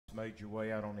made your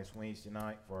way out on this Wednesday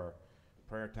night for our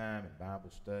prayer time and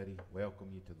Bible study, welcome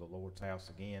you to the Lord's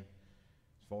house again.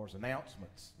 As far as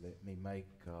announcements, let me make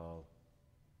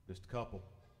just a couple.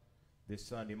 This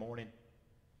Sunday morning,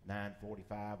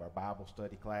 9:45, our Bible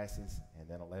study classes, and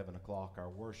then 11 o'clock, our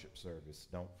worship service.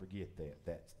 Don't forget that.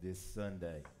 That's this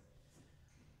Sunday.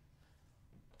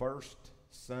 First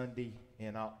Sunday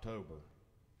in October,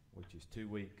 which is 2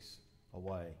 weeks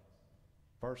away.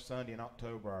 First Sunday in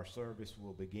October, our service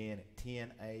will begin at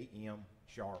 10 a.m.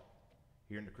 sharp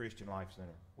here in the Christian Life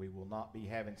Center. We will not be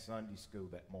having Sunday school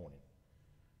that morning.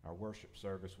 Our worship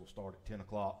service will start at 10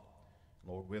 o'clock.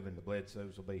 Lord willing, the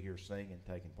Bledsoes will be here singing,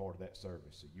 taking part of that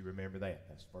service. So you remember that.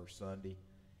 That's first Sunday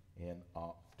in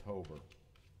October.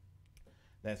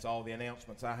 That's all the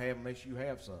announcements I have, unless you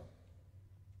have some.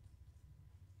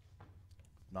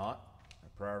 If not, our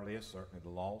prayer list, certainly the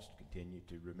lost, continue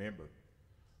to remember.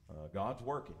 God's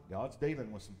working. God's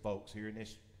dealing with some folks here in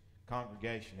this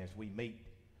congregation as we meet.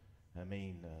 I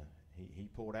mean, he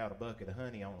poured out a bucket of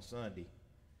honey on a Sunday,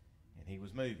 and he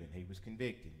was moving. He was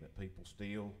convicting, but people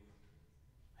still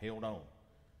held on.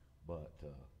 But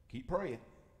keep praying.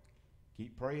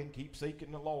 Keep praying, keep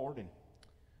seeking the Lord,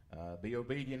 and be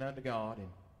obedient unto God, and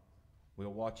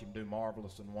we'll watch him do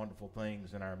marvelous and wonderful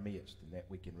things in our midst, and that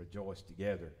we can rejoice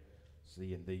together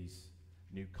seeing these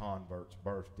new converts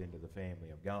birthed into the family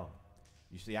of God.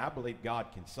 You see, I believe God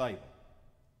can save them.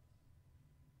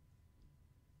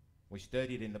 We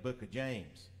studied in the book of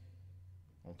James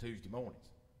on Tuesday mornings.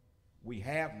 We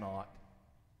have not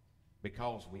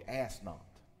because we ask not.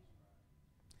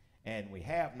 And we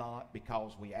have not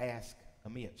because we ask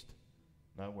amidst.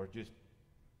 No, we're just,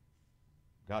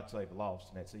 God save the lost,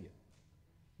 and that's it.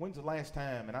 When's the last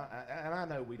time, and I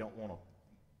know we don't want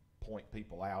to point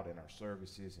people out in our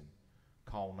services and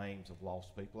call names of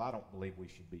lost people. I don't believe we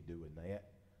should be doing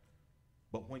that.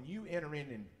 But when you enter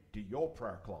into your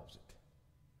prayer closet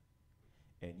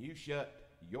and you shut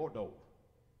your door,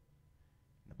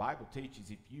 the Bible teaches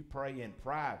if you pray in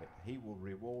private, he will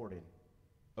reward it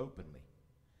openly.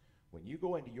 When you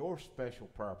go into your special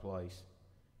prayer place,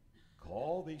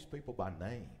 call these people by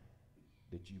name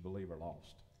that you believe are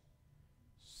lost.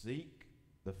 Seek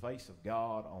the face of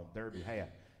God on their behalf.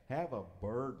 Have a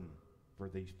burden for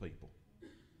these people.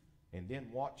 And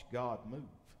then watch God move.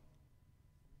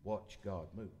 Watch God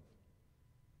move.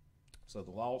 So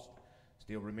the lost,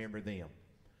 still remember them.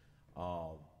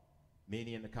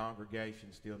 Many in the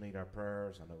congregation still need our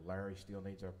prayers. I know Larry still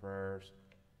needs our prayers.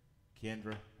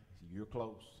 Kendra, you're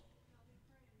close.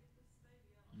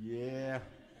 Yeah.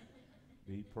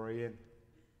 Be praying.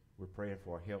 We're praying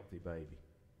for a healthy baby.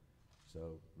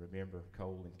 So remember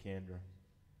Cole and Kendra.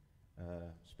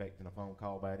 Expecting a phone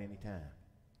call about any time.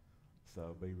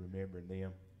 So be remembering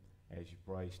them as you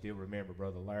pray. Still remember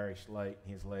Brother Larry Slate,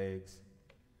 his legs.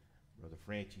 Brother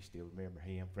Frenchie, still remember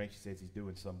him. Frenchie says he's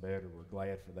doing some better. We're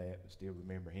glad for that, but still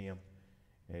remember him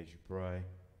as you pray.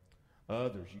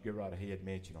 Others, you go right ahead and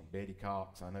mention them. Betty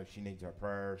Cox, I know she needs our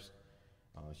prayers.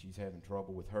 She's having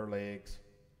trouble with her legs.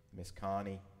 Miss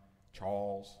Connie,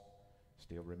 Charles,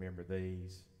 still remember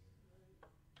these.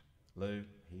 Luke,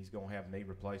 he's going to have knee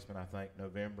replacement, I think,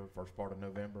 November, first part of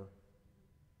November.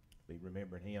 Be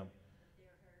remembering him.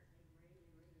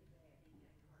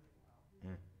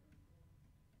 Mm.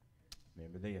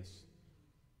 Remember this.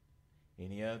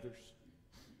 Any others?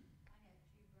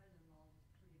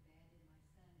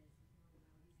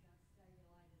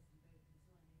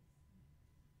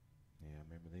 Yeah,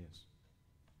 remember this.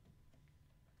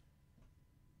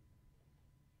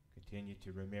 Continue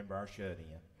to remember our shut-in.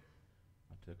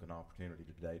 I took an opportunity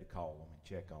today to call them and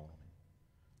check on them.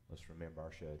 Let's remember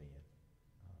our shut-in.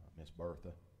 Miss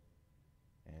Bertha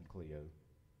and Cleo,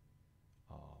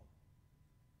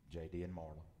 J.D. and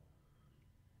Marla,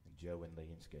 and Joe and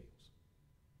Lee and Scales.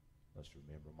 Let's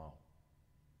remember them all.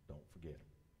 Don't forget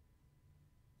them.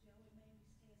 Joe and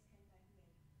Mammy's test came back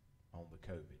negative. On the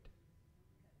COVID.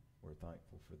 We're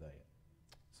thankful for that.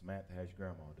 Samantha, how's your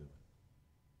grandma doing?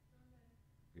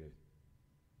 Good.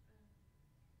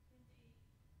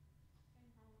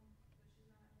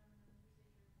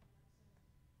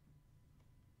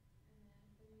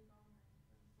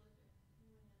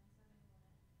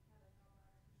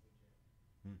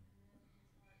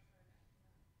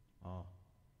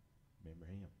 Remember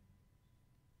him.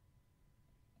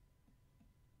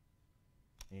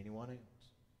 Anyone else?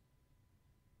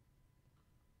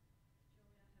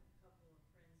 Joey, I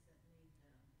have a couple of friends that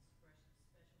need special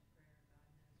prayer. God knows what their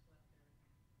issues are.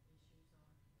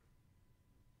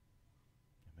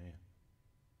 Amen.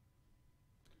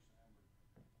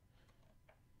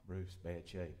 Bruce, bad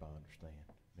shape, I understand.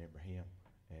 Remember him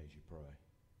as you pray.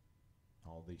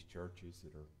 All these churches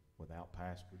that are without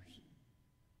pastors.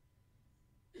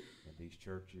 And these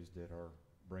churches that are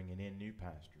bringing in new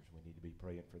pastors, we need to be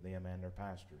praying for them and their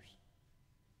pastors.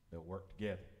 They'll work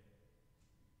together.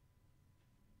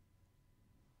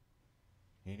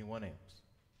 Anyone else?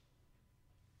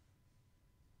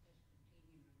 Just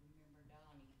continue to remember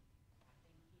Donnie. I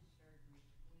think his surgery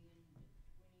is the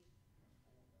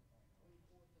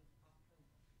 24th of October.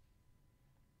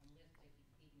 Unless they can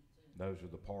get him soon. Those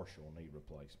are the partial knee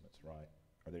replacements, right?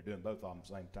 Or they're doing both of them at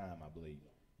the same time, I believe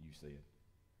you said.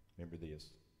 Remember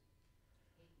this.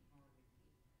 He can hardly get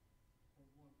from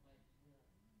one place to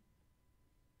the other.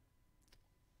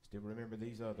 Still remember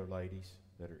these other ladies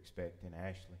that are expecting,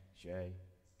 Ashley, Shay,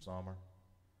 Summer.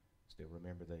 Still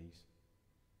remember these.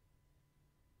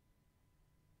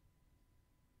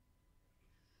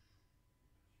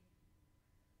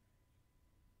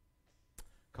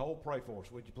 Cole, pray for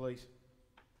us, would you please?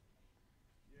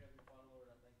 Dear Heavenly Father, Lord,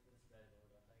 I thank you for this day, Lord.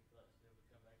 I thank you for letting us be able to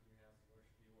come back in your house and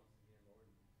worship you once again, Lord.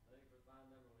 And I thank you for the fine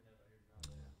number we have out here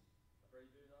tonight, Lord. I pray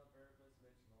you do it all in prayer, bless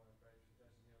mention, Lord. I pray that you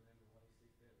touch and heal them in the way you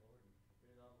see fit, Lord. And be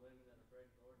with all the women that are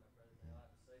pregnant, Lord, and I pray that they will have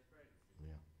a safe pregnancy.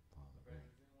 Yeah, I Father. pray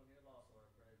if there's anyone here lost, Lord,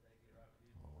 I pray that they get right with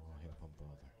you. Oh, help them,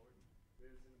 Father. Lord.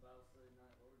 Be with us in the Bible study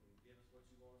tonight, Lord, and give us what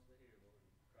you want us to hear, Lord.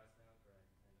 In Christ's name I pray.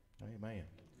 Amen. Amen.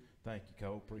 Thank you,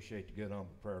 Cole. Appreciate the good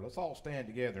humble prayer. Let's all stand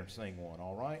together and sing one,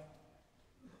 all right?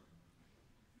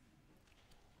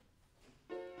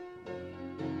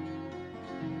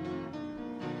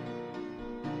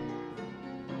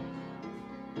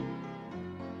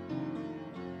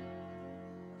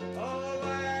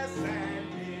 Alas,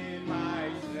 and did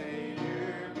my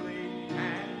Savior bleed,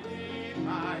 and did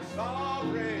my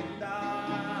sovereign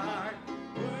die?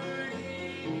 Would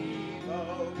he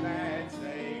devote that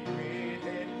sacred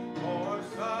head for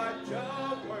such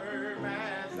a worm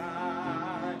as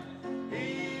I?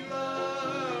 He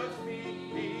loves me,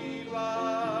 he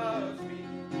loves me,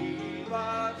 he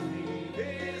loves me,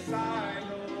 this I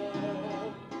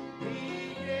know.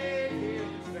 He gave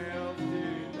himself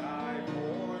to die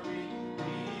for me,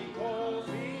 because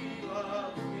he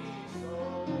loves me so.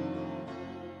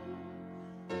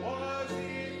 Was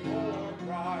it for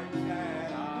crimes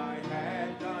that I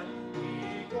had done?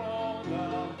 He groaned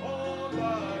upon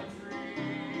the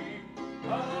tree.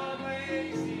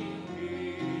 Amazing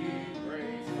pity,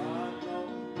 grace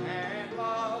unknown, and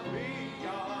love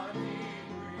beyond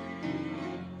degree.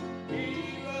 He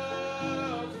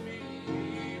loves me,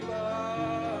 he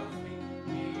loves me,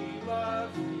 he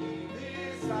loves me,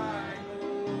 this I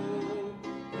know.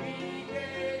 He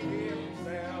gave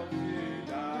himself to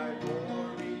die for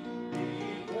me,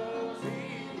 because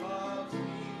he loves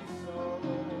me so.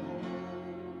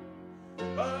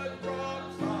 But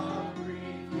drops of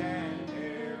grief can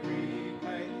ne'er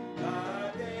repay the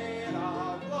debt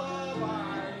of love I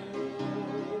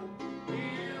owe.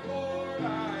 Dear Lord,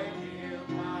 I give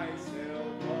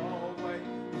myself away,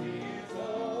 'tis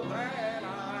all that I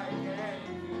can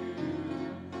do.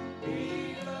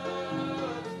 He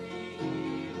loves me,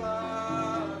 he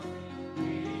loves me,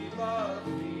 he loves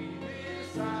me,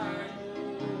 this I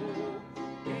know.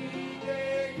 He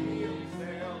gave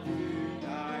himself to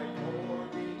die for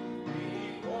me,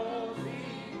 because he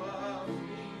loves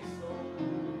me so.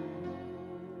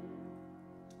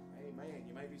 Amen.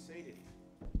 You may be seated.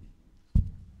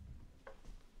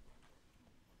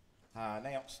 I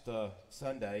announced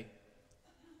Sunday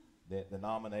that the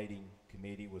nominating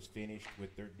committee was finished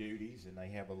with their duties, and they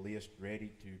have a list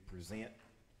ready to present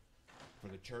for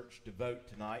the church to vote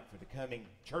tonight for the coming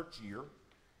church year,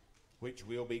 which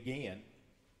will begin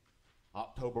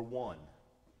October 1.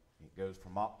 It goes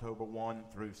from October 1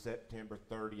 through September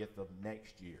 30th of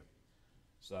next year.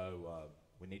 So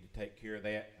we need to take care of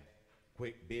that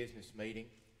quick business meeting.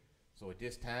 So at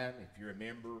this time, if you're a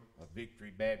member of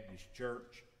Victory Baptist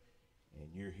Church and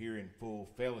you're here in full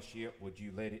fellowship, would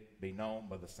you let it be known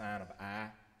by the sign of I?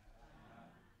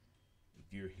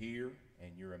 If you're here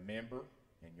and you're a member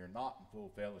and you're not in full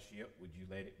fellowship, would you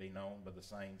let it be known by the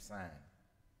same sign?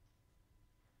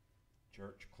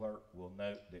 Church clerk will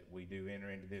note that we do enter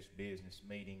into this business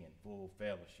meeting in full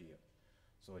fellowship.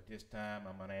 So at this time,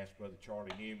 I'm going to ask Brother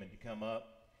Charlie Newman to come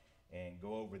up and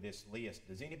go over this list.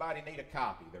 Does anybody need a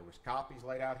copy? There was copies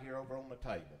laid out here over on the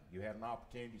table. You had an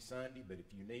opportunity Sunday, but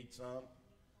if you need some,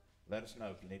 let us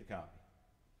know if you need a copy.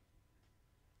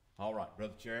 All right,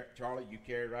 Brother Charlie, you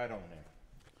carry right on there.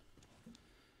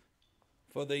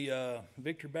 For the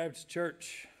Victory Baptist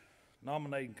Church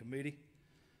nominating committee,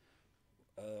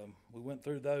 we went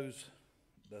through those.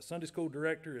 The Sunday school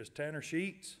director is Tanner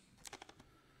Sheets.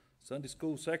 Sunday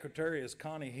school secretary is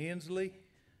Connie Hensley.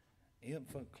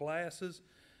 Infant classes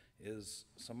is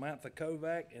Samantha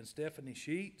Kovac and Stephanie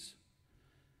Sheets.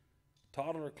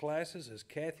 Toddler classes is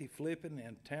Kathy Flippin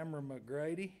and Tamara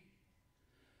McGrady.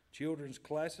 Children's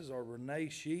classes are Renee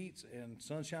Sheets and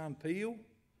Sunshine Peel.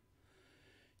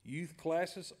 Youth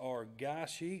classes are Guy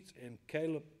Sheets and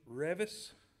Caleb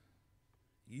Revis.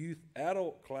 Youth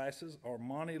adult classes are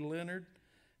Monty Leonard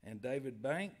and David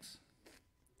Banks.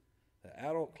 The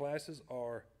adult classes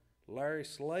are Larry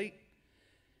Slate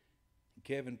and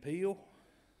Kevin Peel.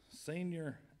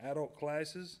 Senior adult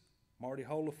classes, Marty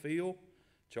Holofield,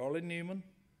 Charlie Newman.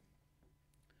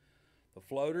 The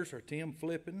floaters are Tim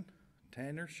Flippin,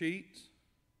 Tanner Sheets.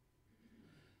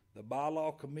 The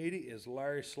bylaw committee is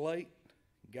Larry Slate,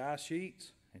 Guy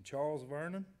Sheets, and Charles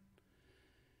Vernon.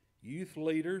 Youth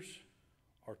leaders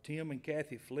are Tim and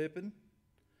Kathy Flippin.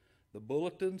 The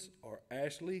bulletins are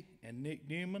Ashley and Nick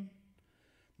Newman.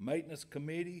 Maintenance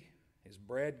committee is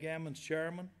Brad Gammons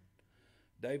chairman,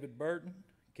 David Burton,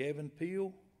 Kevin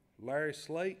Peel, Larry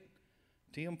Slate,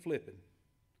 Tim Flippin.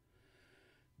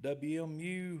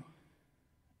 WMU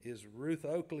is Ruth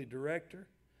Oakley director,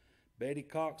 Betty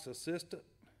Cox assistant,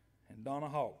 and Donna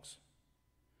Hawks.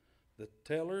 The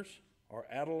tellers are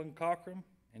Adeline Cochran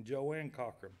and Joanne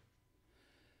Cochran.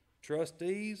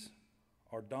 Trustees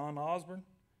are Don Osborne,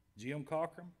 Jim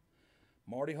Cochran,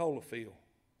 Marty Holofield.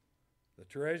 The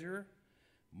treasurer,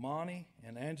 Monty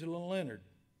and Angela Leonard.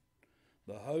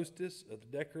 The hostess of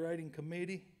the decorating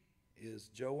committee is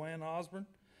Joanne Osborne,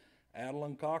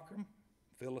 Adeline Cochran,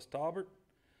 Phyllis Taubert,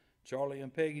 Charlie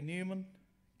and Peggy Newman,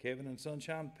 Kevin and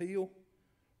Sunshine Peel,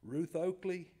 Ruth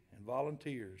Oakley, and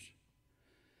volunteers.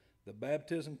 The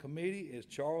baptism committee is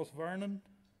Charles Vernon,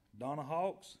 Donna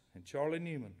Hawks, and Charlie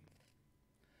Newman.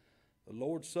 The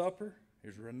Lord's Supper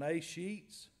is Renee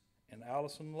Sheets and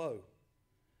Allison Lowe.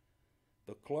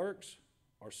 The clerks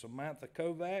are Samantha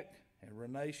Kovac and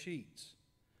Renee Sheets.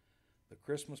 The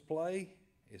Christmas play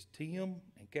is Tim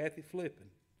and Kathy Flippin.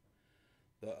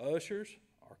 The ushers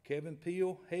are Kevin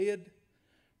Peel, head,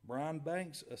 Brian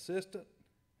Banks, assistant,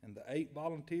 and the 8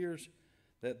 volunteers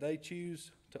that they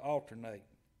choose to alternate.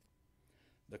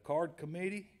 The card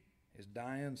committee is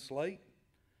Diane Slate,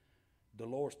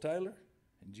 Dolores Taylor,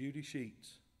 and Judy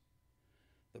Sheets.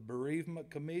 The bereavement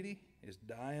committee is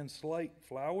Diane Slate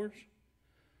Flowers,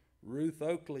 Ruth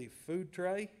Oakley Food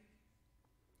Tray.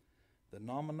 The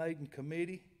nominating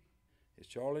committee is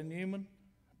Charlie Newman,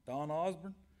 Don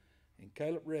Osborne, and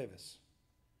Caleb Revis.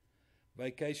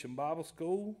 Vacation Bible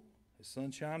School is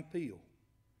Sunshine Peel.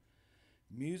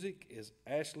 Music is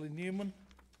Ashley Newman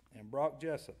and Brock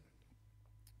Jessup.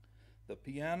 The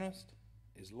pianist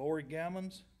is Lori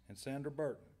Gammons and Sandra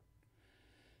Burton.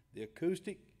 The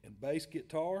acoustic and bass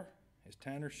guitar is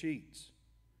Tanner Sheets.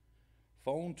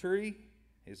 Phone tree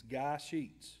is Guy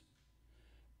Sheets.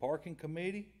 Parking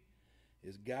committee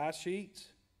is Guy Sheets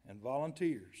and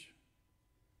volunteers.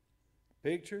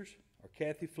 Pictures are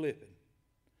Kathy Flippin.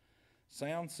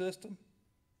 Sound system,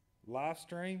 live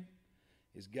stream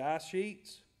is Guy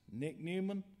Sheets, Nick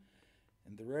Newman,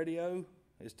 and the radio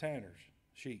is Tanner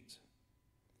Sheets.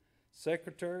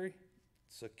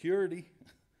 Security,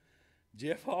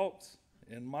 Jeff Hawks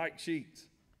and Mike Sheets.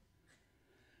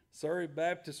 Surrey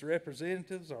Baptist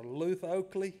representatives are Luke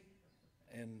Oakley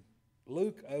and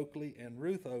Ruth Oakley,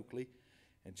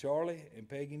 and Charlie and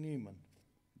Peggy Newman.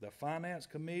 The finance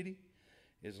committee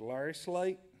is Larry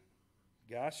Slate,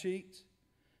 Guy Sheets,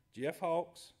 Jeff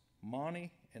Hawks,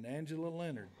 Monty, and Angela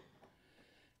Leonard.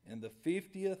 And the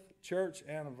 50th church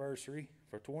anniversary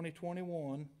for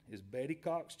 2021 is Betty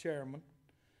Cox chairman,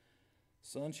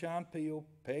 Sunshine Peel,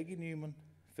 Peggy Newman,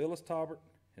 Phyllis Taubert,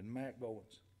 and Matt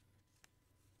Goins.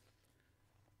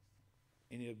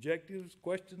 Any objectives,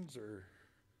 questions, or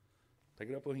take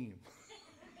it up with him?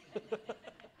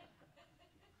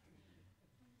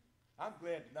 I'm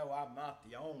glad to know I'm not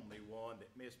the only one that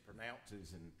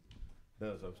mispronounces and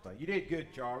does those things. You did good,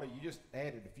 Charlie. You just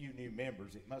added a few new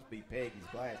members. It must be Peggy's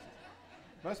glasses.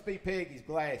 Must be Peggy's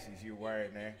glasses you're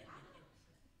wearing there.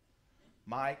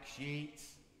 Mike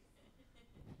Sheets,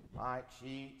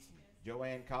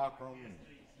 Joanne Cochran.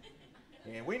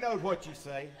 And we know what you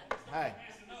say. Hey,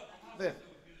 listen.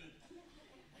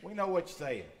 We know what you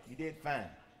said. You did fine.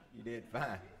 You did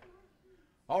fine.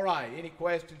 All right, any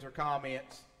questions or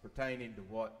comments pertaining to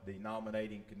what the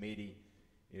nominating committee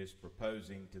is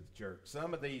proposing to the church?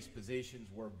 Some of these positions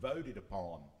were voted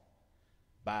upon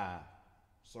by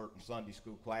certain Sunday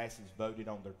school classes, voted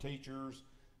on their teachers.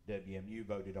 WMU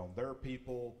voted on their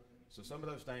people. So some of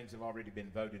those things have already been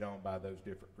voted on by those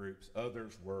different groups.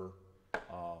 Others were,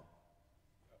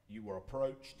 you were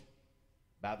approached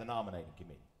by the nominating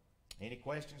committee. Any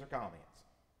questions or comments?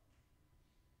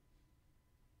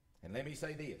 And let me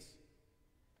say this.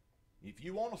 If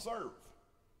you want to serve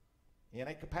in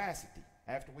a capacity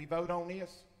after we vote on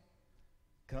this,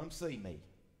 come see me.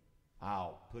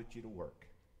 I'll put you to work.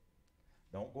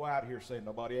 Don't go out here saying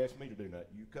nobody asked me to do nothing.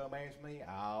 You come ask me,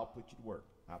 I'll put you to work.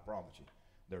 I promise you.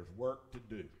 There's work to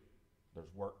do.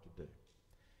 There's work to do.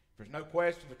 If there's no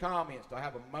questions or comments, do I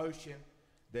have a motion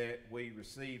that we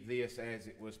receive this as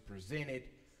it was presented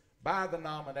by the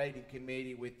nominating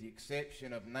committee with the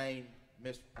exception of name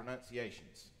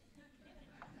mispronunciations?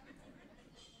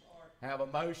 Have a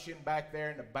motion back there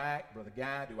in the back. Brother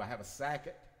Guy, do I have a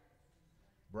second?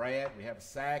 Brad, we have a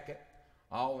second.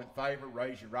 All in favor,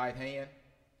 raise your right hand.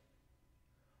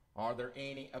 Are there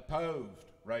any opposed?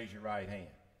 Raise your right hand.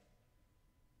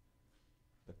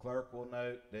 The clerk will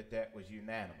note that that was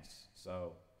unanimous.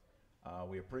 So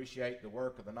we appreciate the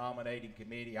work of the nominating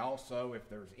committee. Also, if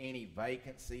there's any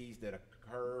vacancies that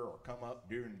occur or come up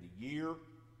during the year,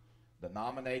 the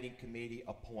nominating committee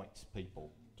appoints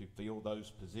people to fill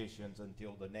those positions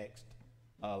until the next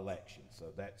election. So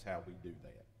that's how we do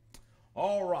that.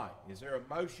 All right. Is there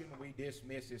a motion we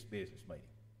dismiss this business meeting?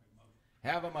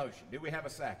 Have a motion. Do we have a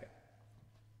second?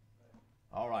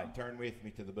 All right. Turn with me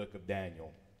to the book of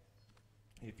Daniel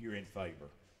if you're in favor.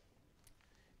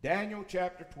 Daniel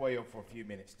chapter 12 for a few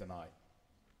minutes tonight.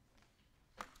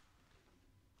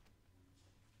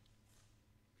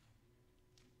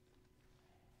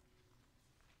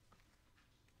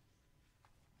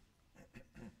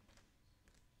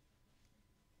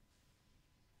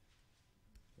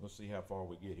 We'll see how far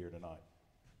we get here tonight.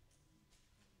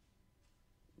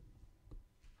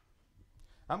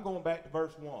 I'm going back to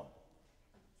verse 1.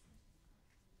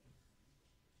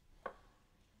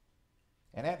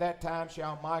 And at that time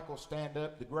shall Michael stand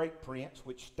up, the great prince,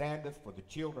 which standeth for the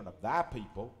children of thy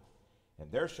people,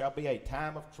 and there shall be a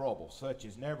time of trouble, such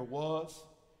as never was,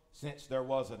 since there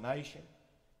was a nation,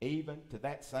 even to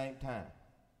that same time.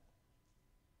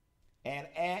 And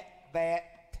at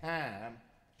that time,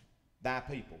 thy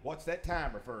people. What's that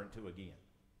time referring to again?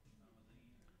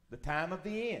 The time of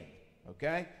the end.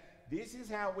 Okay? This is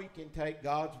how we can take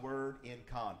God's word in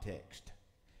context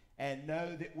and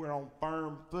know that we're on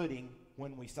firm footing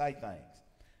when we say things.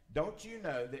 Don't you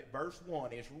know that verse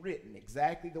 1 is written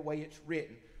exactly the way it's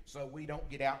written so we don't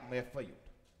get out in left field?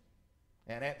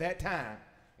 And at that time,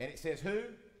 and it says who?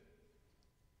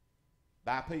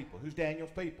 Thy people. Who's Daniel's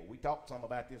people? We talked some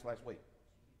about this last week.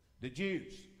 The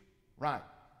Jews. Right.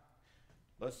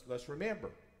 Let's remember,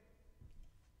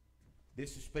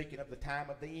 this is speaking of the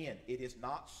time of the end. It is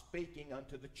not speaking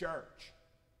unto the church.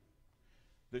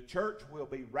 The church will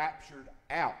be raptured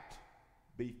out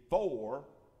before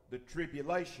the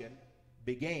tribulation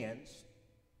begins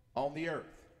on the earth,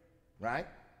 right?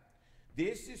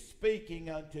 This is speaking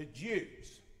unto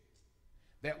Jews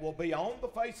that will be on the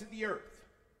face of the earth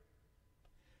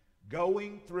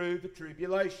going through the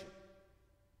tribulation.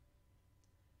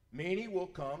 Many will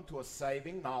come to a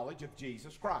saving knowledge of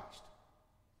Jesus Christ.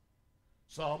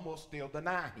 Some will still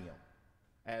deny him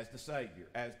as the Savior,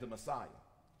 as the Messiah.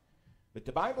 But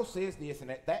the Bible says this, and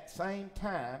at that same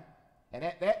time, and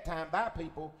at that time thy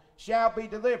people shall be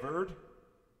delivered.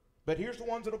 But here's the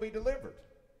ones that will be delivered.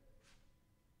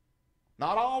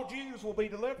 Not all Jews will be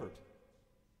delivered.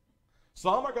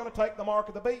 Some are going to take the mark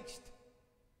of the beast.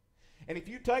 And if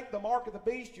you take the mark of the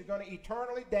beast, you're going to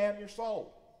eternally damn your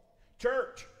soul.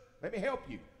 Church, let me help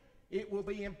you. It will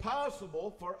be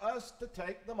impossible for us to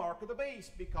take the mark of the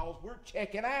beast because we're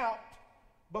checking out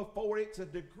before it's a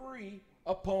decree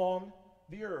upon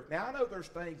the earth. Now, I know there's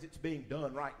things that's being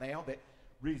done right now that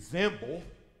resemble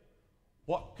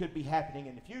what could be happening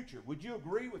in the future. Would you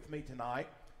agree with me tonight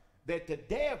that the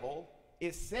devil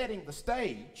is setting the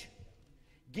stage,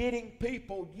 getting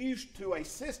people used to a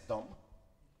system,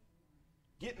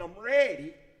 getting them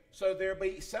ready so they'll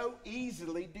be so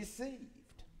easily deceived?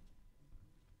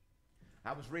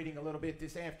 I was reading a little bit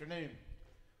this afternoon,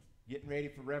 getting ready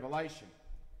for Revelation,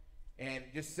 and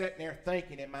just sitting there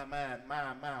thinking in my mind,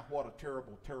 my, what a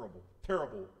terrible, terrible,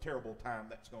 terrible, terrible time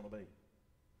that's going to be.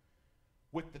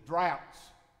 With the droughts,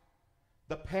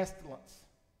 the pestilence,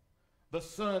 the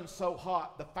sun so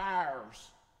hot, the fires.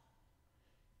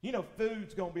 You know,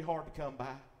 food's going to be hard to come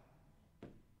by.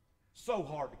 So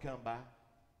hard to come by.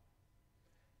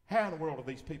 How in the world are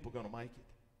these people going to make it?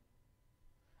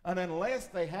 And unless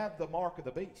they have the mark of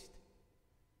the beast,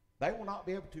 they will not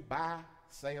be able to buy,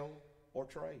 sell, or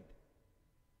trade.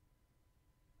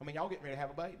 I mean, y'all getting ready to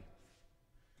have a baby.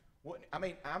 I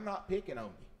mean, I'm not picking on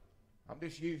you. I'm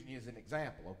just using you as an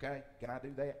example, okay? Can I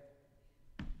do that?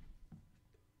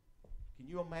 Can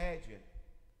you imagine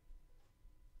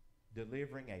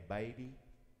delivering a baby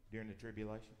during the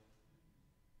tribulation?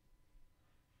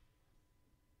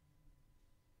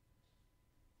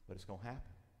 but it's going to happen.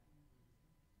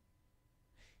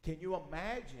 Can you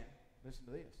imagine, listen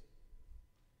to this,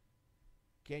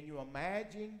 can you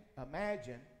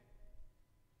imagine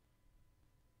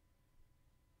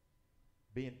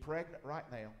being pregnant right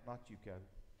now? Not you, Cody.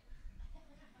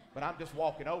 But I'm just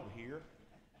walking over here.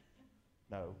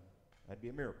 No, that'd be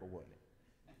a miracle, wouldn't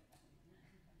it?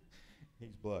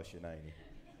 He's blushing, ain't he?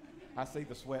 I see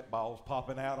the sweat balls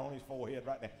popping out on his forehead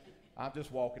right now. I'm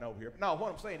just walking over here. But no,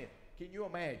 what I'm saying is, can you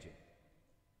imagine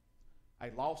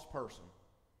a lost person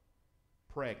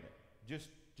pregnant? Just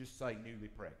say newly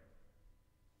pregnant.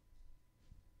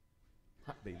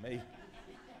 That'd be me.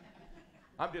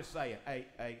 I'm just saying,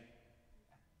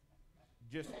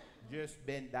 just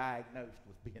been diagnosed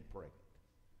with being pregnant.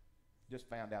 Just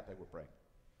found out they were pregnant.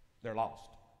 They're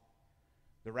lost.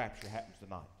 The rapture happens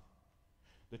tonight.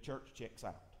 The church checks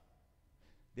out.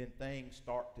 Then things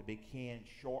start to begin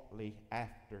shortly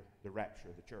after the rapture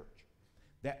of the church.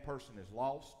 That person is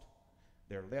lost.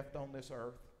 They're left on this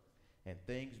earth, and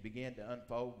things begin to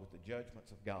unfold with the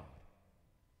judgments of God.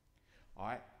 All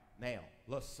right? Now,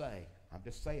 let's say, I'm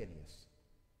just saying this.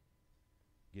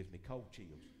 Gives me cold chills.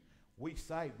 We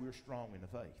say we're strong in the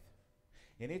faith.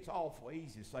 And it's awful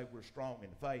easy to say we're strong in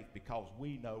the faith because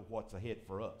we know what's ahead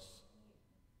for us.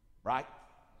 Right?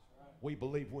 We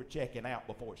believe we're checking out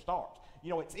before it starts. You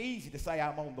know, it's easy to say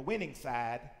I'm on the winning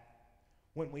side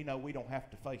when we know we don't have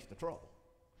to face the trouble.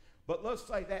 But let's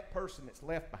say that person that's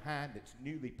left behind that's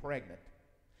newly pregnant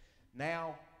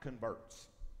now converts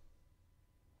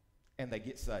and they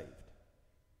get saved.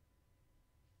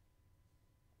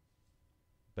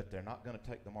 But they're not going to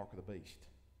take the mark of the beast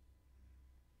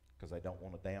because they don't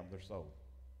want to damn their soul.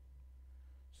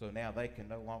 So now they can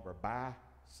no longer buy,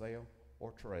 sell,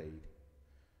 or trade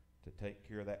to take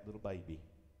care of that little baby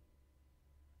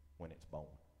when it's born.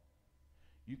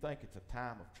 You think it's a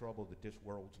time of trouble that this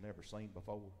world's never seen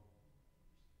before?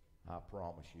 I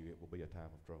promise you it will be a time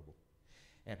of trouble.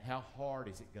 And how hard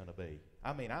is it going to be?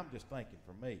 I mean, I'm just thinking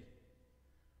for me.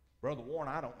 Brother Warren,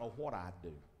 I don't know what I'd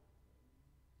do.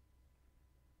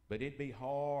 But it'd be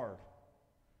hard.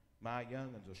 My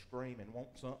young'uns are screaming, want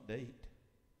something to eat.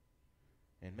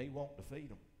 And me wanting to feed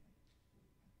them.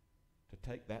 To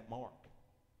take that mark.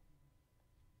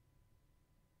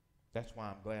 That's why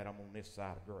I'm glad I'm on this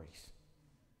side of grace.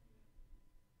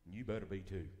 And you better be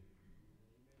too.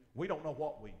 We don't know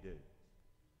what we do.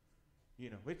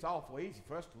 You know, it's awful easy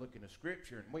for us to look in the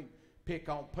scripture and we pick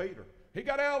on Peter. He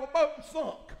got out of the boat and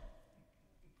sunk.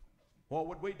 What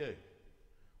would we do?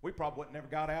 We probably wouldn't never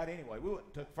got out anyway. We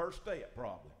wouldn't took first step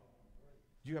probably.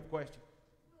 Do you have a question?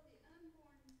 Will the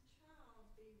unborn child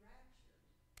be raptured?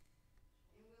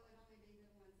 And will it only be the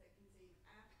ones that conceive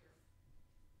after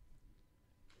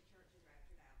the church is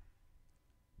raptured out?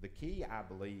 The key, I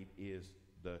believe, is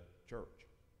the church.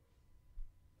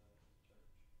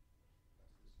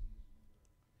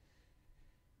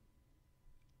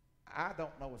 I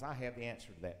don't know as I have the answer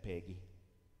to that, Peggy.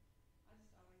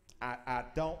 I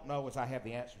don't know as I have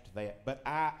the answer to that, but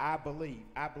I believe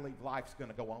life's going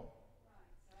to go on.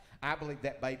 I believe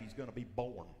that baby's going to be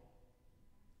born.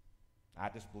 I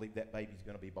just believe that baby's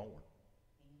going to be born.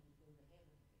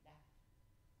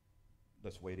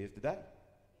 That's the way it is today.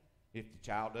 If the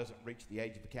child doesn't reach the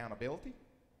age of accountability,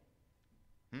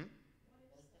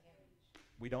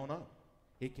 we don't know.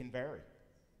 It can vary.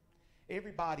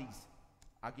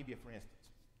 I'll give you for instance,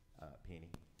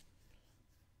 Penny.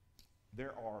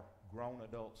 There are grown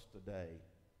adults today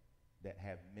that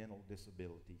have mental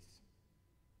disabilities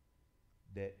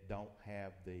that don't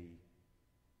have the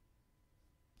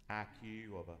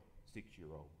IQ of a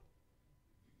 6-year-old.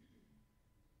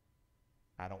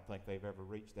 I don't think they've ever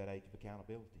reached that age of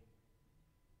accountability.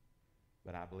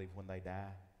 But I believe when they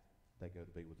die, they go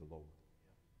to be with the Lord.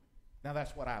 Now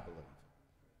that's what I believe.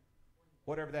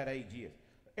 Whatever that age is.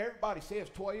 Everybody says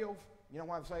 12. You know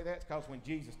why they say that? It's because when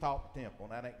Jesus taught the temple,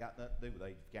 and that ain't got nothing to do with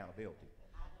age of accountability.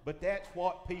 But that's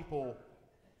what people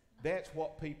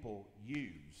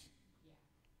use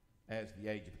as the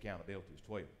age of accountability is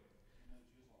 12.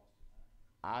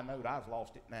 I know that I was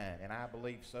lost at 9, and I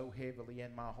believe so heavily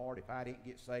in my heart if I didn't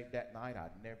get saved that night,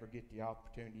 I'd never get the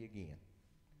opportunity again.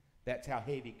 That's how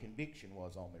heavy conviction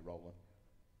was on me, Roland.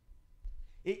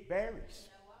 It varies.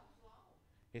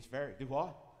 It's very. Do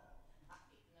what?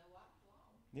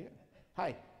 Yeah.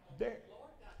 Hey,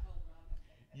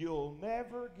 you'll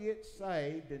never get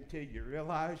saved until you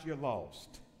realize you're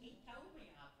lost. He told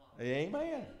me I was.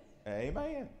 Amen.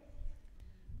 Amen.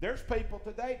 There's people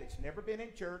today that's never been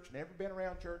in church, never been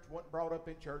around church, wasn't brought up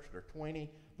in church. They're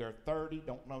 20, they're 30,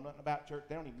 don't know nothing about church.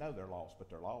 They don't even know they're lost, but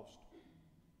they're lost.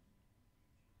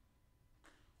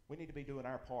 We need to be doing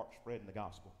our part spreading the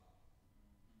gospel.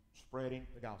 spreading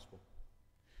the gospel.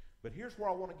 But here's where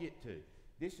I want to get to.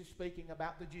 This is speaking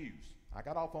about the Jews. I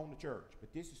got off on the church,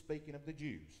 but this is speaking of the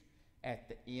Jews at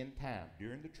the end time,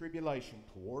 during the tribulation,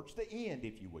 towards the end,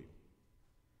 if you will.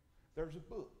 There's a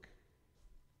book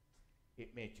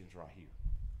it mentions right here.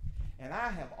 And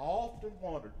I have often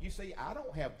wondered, you see, I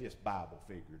don't have this Bible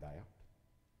figured out.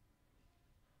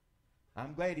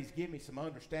 I'm glad he's given me some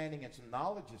understanding and some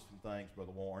knowledge of some things,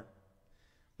 Brother Warren.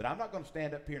 But I'm not going to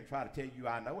stand up here and try to tell you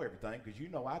I know everything, because you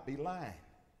know I'd be lying.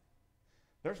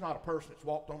 There's not a person that's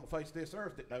walked on the face of this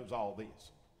earth that knows all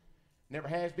this. Never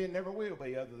has been, never will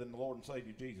be, other than the Lord and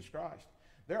Savior Jesus Christ.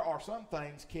 There are some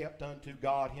things kept unto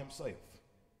God himself.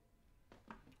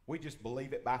 We just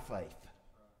believe it by faith.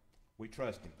 We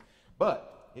trust him.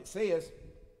 But it says,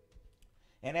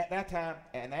 and at that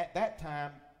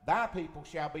time, thy people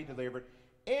shall be delivered,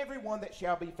 every one that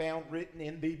shall be found written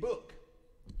in the book.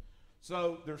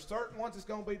 So there's certain ones that's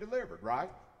going to be delivered, right?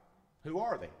 Who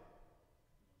are they?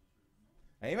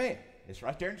 Amen. It's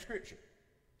right there in the scripture.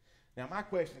 Now my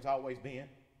question's always been,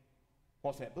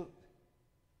 what's that book?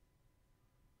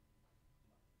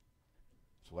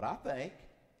 That's what I think.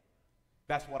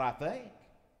 That's what I think.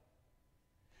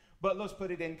 But let's put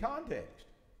it in context.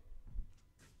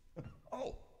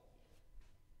 Oh.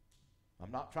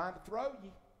 I'm not trying to throw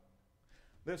you.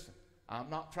 Listen, I'm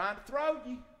not trying to throw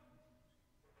you.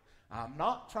 I'm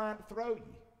not trying to throw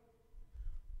you.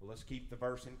 Well, let's keep the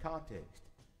verse in context.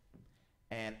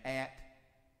 And at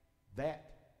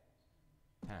that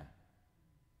time.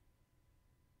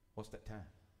 What's that time?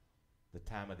 The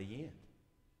time of the end.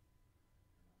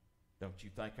 Don't you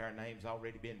think our name's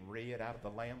already been read out of the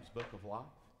Lamb's book of life?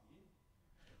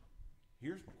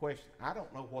 Here's my question. I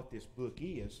don't know what this book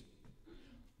is,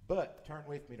 but turn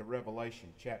with me to Revelation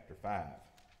chapter 5.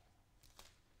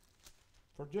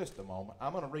 For just a moment,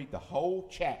 I'm going to read the whole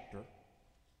chapter.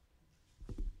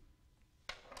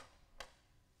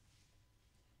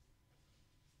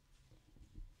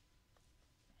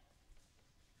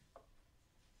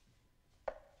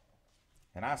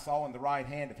 And I saw in the right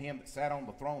hand of him that sat on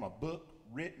the throne a book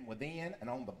written within, and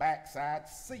on the backside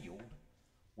sealed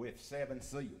with 7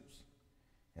 seals.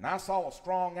 And I saw a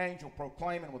strong angel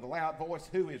proclaiming with a loud voice,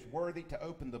 who is worthy to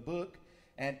open the book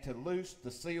and to loose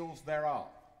the seals thereof?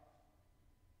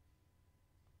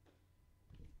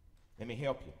 Let me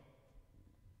help you.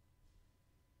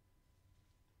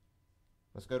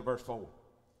 Let's go to verse 4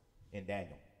 in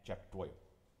Daniel chapter 12.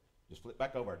 Just flip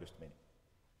back over just a minute.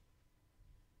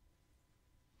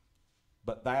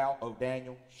 But thou, O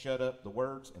Daniel, shut up the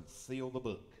words and seal the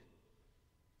book,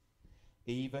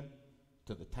 even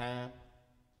to the time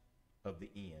of the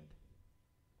end.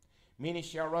 Many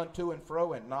shall run to and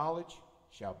fro, and knowledge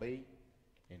shall be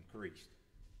increased.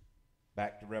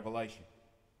 Back to Revelation.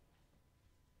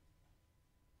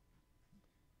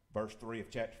 Verse 3 of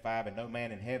chapter 5, and no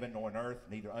man in heaven nor in earth,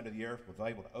 neither under the earth, was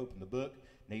able to open the book,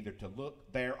 neither to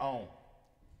look thereon.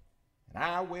 And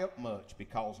I wept much,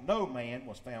 because no man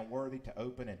was found worthy to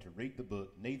open and to read the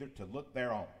book, neither to look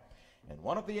thereon. And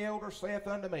one of the elders saith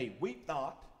unto me, weep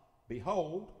not,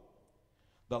 behold,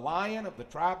 the Lion of the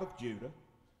tribe of Judah,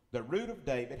 the root of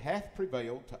David, hath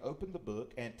prevailed to open the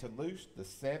book and to loose the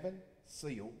 7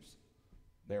 seals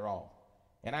thereof.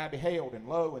 And I beheld, and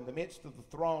lo, in the midst of the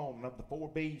throne and of the 4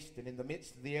 beasts, and in the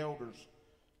midst of the elders,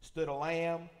 stood a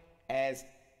lamb as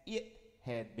it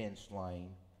had been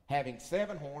slain, having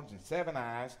 7 horns and 7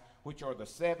 eyes, which are the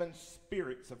 7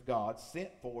 spirits of God sent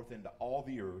forth into all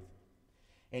the earth.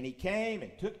 And he came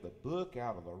and took the book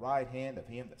out of the right hand of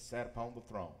him that sat upon the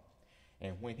throne.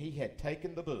 And when he had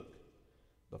taken the book,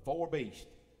 the 4 beasts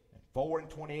and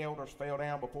 24 elders fell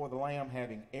down before the Lamb,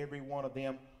 having every one of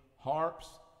them harps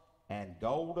and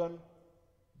golden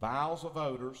vials of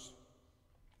odors,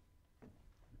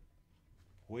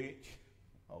 which,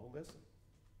 oh listen,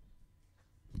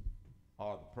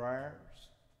 are the prayers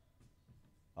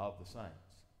of the saints.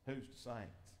 Who's the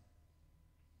saints?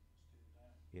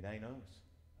 It ain't us.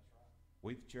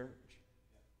 We the church.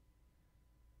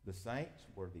 The saints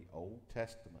were the Old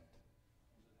Testament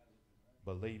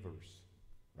believers,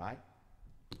 right?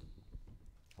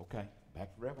 Okay,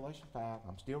 back to Revelation 5.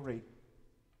 I'm still reading.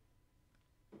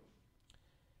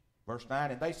 Verse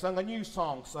 9, and they sung a new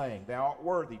song, saying, thou art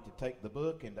worthy to take the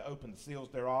book and to open the seals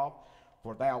thereof,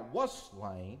 for thou wast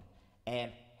slain,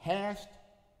 and hast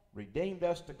redeemed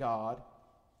us to God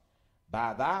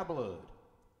by thy blood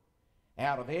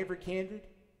out of every kindred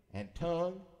and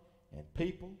tongue and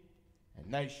people and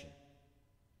nation.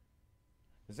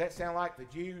 Does that sound like the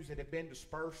Jews that have been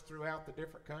dispersed throughout the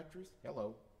different countries?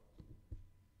 Hello.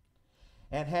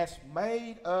 And hast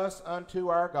made us unto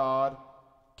our God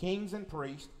kings and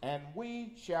priests, and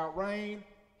we shall reign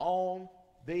on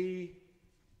the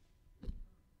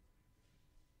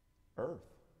earth.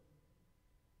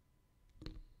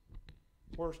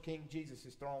 Where's King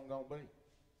Jesus' throne going to be?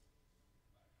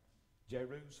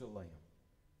 Jerusalem.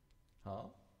 Huh?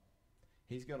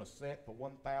 He's going to sit for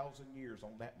 1,000 years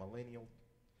on that millennial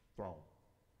throne.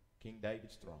 King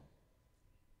David's throne.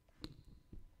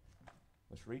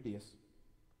 Let's read this.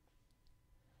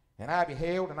 And I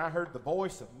beheld, and I heard the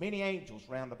voice of many angels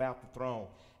round about the throne,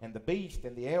 and the beast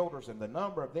and the elders, and the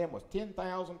number of them was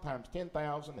 10,000 times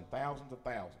 10,000 and thousands of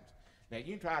thousands. Now,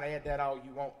 you can try to add that all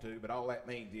you want to, but all that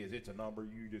means is it's a number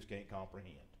you just can't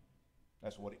comprehend.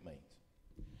 That's what it means.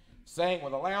 Saying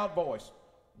with a loud voice,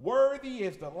 worthy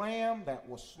is the Lamb that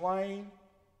was slain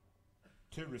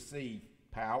to receive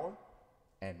power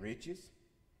and riches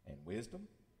and wisdom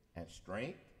and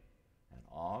strength and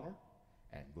honor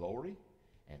and glory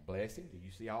and blessing. Do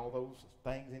you see all those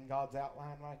things in God's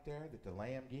outline right there that the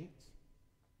Lamb gets?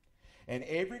 And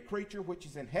every creature which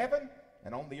is in heaven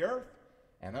and on the earth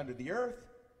and under the earth,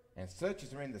 and such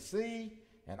as are in the sea,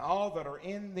 and all that are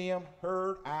in them,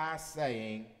 heard I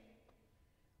saying,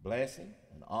 blessing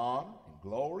and honor and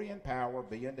glory and power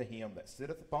be unto him that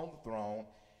sitteth upon the throne,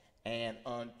 and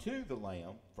unto the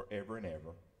Lamb forever and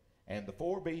ever. And the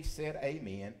four beasts said,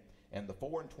 Amen. And the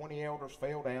 24 elders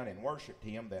fell down and worshipped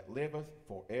him that liveth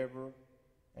forever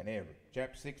and ever.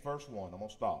 Chapter 6, verse 1. I'm going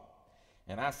to stop.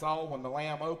 And I saw when the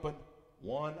Lamb opened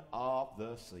one of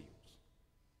the seals.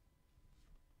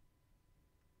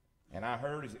 And I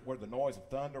heard, as it were the noise of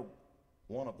thunder,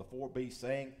 one of the four beasts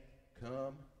saying,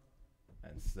 come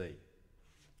and see.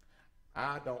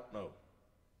 I don't know.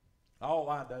 All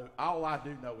I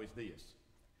do know is this.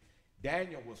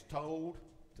 Daniel was told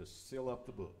to seal up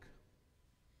the book.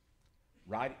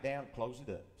 Write it down, close it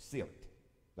up, seal it.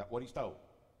 That's what he's told.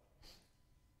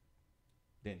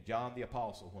 Then John the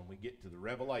Apostle, when we get to the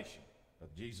revelation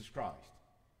of Jesus Christ,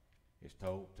 is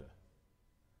told to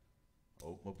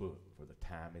open a book, for the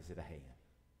time is at hand.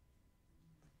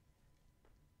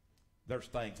 There's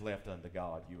things left unto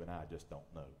God you and I just don't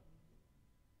know.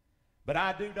 But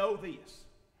I do know this.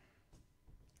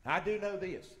 I do know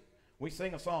this. We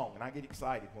sing a song, and I get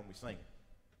excited when we sing it.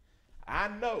 I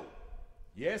know,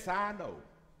 yes, I know,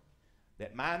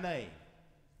 that my name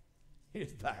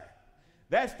is there.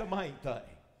 That's the main thing.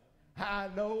 I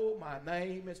know my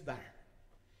name is there.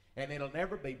 And it'll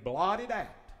never be blotted out.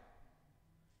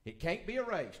 It can't be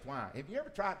erased. Why? Have you ever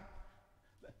tried?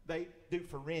 They do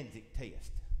forensic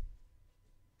tests.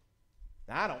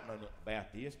 Now, I don't know nothing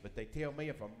about this, but they tell me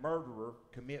if a murderer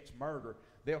commits murder,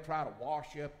 they'll try to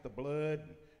wash up the blood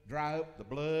and dry up the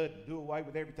blood and do away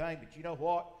with everything. But you know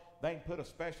what? They can put a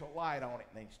special light on it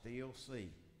and they can still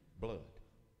see blood.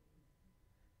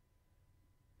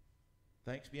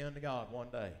 Thanks be unto God, one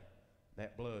day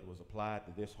that blood was applied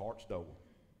to this heart's door.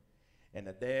 And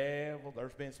the devil,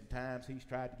 there's been some times he's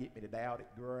tried to get me to doubt it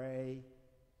gray.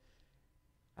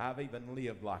 I've even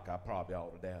lived like I probably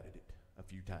ought to doubted it a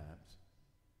few times.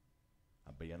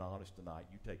 I'm being honest tonight.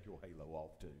 You take your halo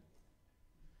off too.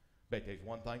 Bet there's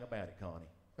one thing about it,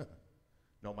 Connie.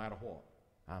 No matter what,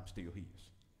 I'm still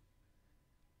his.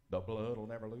 The blood will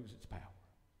never lose its power.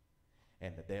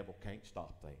 And the devil can't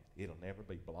stop that. It'll never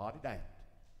be blotted out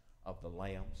of the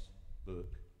Lamb's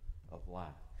book of life.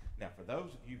 Now, for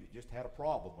those of you that just had a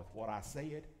problem with what I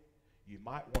said, you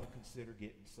might want to consider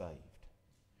getting saved,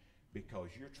 because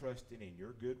you're trusting in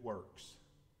your good works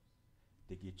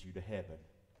to get you to heaven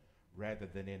rather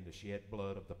than in the shed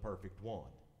blood of the perfect one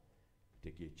to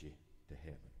get you to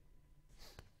heaven.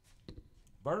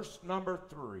 Verse number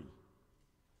 3.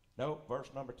 No, verse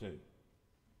number 2.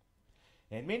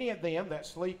 And many of them that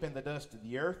sleep in the dust of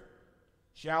the earth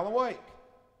shall awake,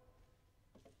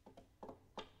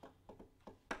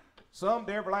 some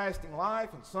to everlasting life,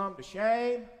 and some to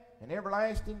shame and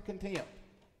everlasting contempt.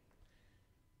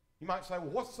 You might say, well,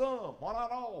 what's some? Why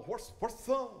not all? What's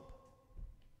some?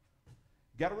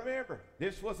 Got to remember,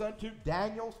 this was unto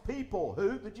Daniel's people.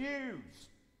 Who? The Jews.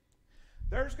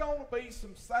 There's going to be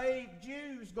some saved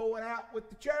Jews going out with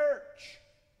the church.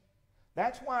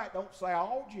 That's why it don't say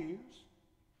all Jews.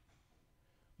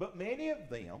 But many of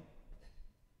them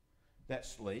that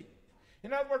sleep.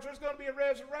 In other words, there's going to be a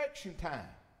resurrection time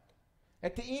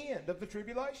at the end of the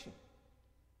tribulation.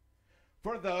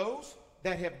 For those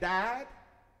that have died,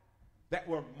 that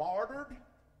were martyred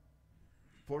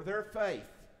for their faith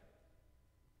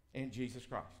in Jesus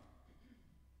Christ.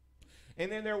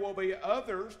 And then there will be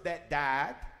others that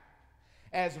died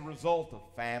as a result of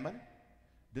famine,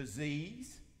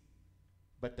 disease,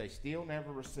 but they still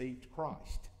never received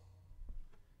Christ.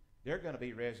 They're going to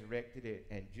be resurrected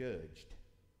and judged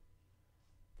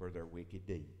for their wicked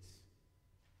deeds.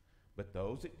 But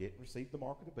those that didn't receive the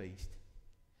mark of the beast,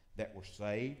 that were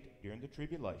saved during the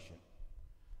tribulation,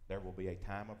 there will be a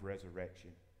time of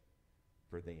resurrection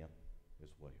for them as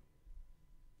well.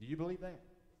 Do you believe that?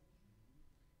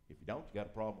 If you don't, you got a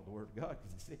problem with the Word of God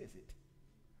because it says it.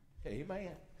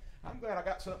 Amen. I'm glad I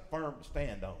got something firm to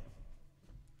stand on.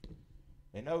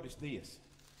 And notice this.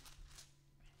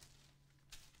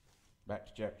 Back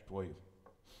to chapter 12.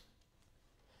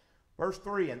 Verse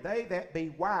 3, and they that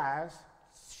be wise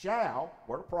shall,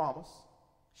 word of promise,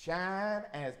 shine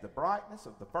as the brightness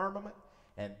of the firmament,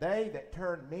 and they that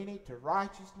turn many to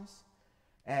righteousness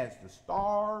as the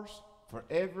stars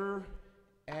forever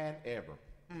and ever.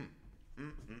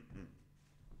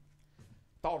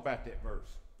 Thought about that verse.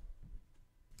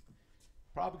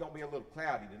 Probably going to be a little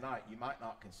cloudy tonight. You might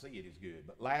not can see it as good.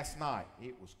 But last night,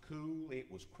 it was cool, it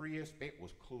was crisp, it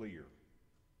was clear.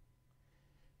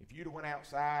 If you'd have went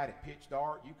outside at pitch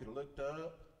dark, you could have looked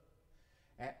up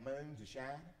at moons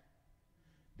a-shining.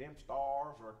 Them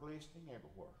stars are glistening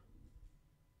everywhere.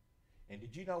 And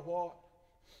did you know what?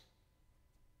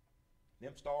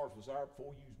 Them stars was there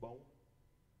before you was born.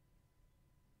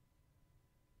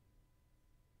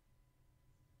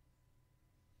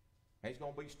 There's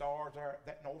going to be stars there.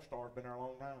 That North Star's been there a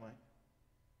long time, ain't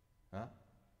it? Huh?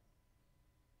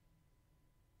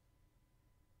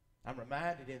 I'm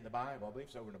reminded in the Bible, I believe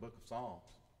it's over in the book of Psalms.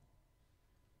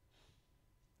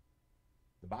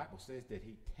 The Bible says that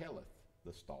he telleth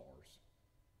the stars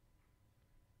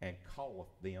and calleth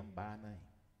them by name.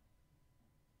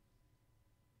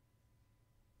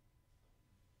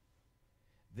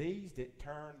 These that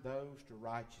turn those to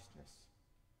righteousness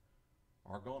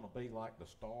are going to be like the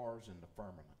stars in the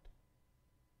firmament.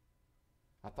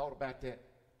 I thought about that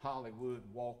Hollywood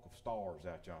walk of stars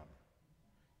out yonder.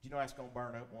 Do you know that's going to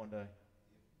burn up one day?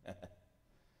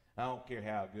 I don't care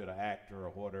how good an actor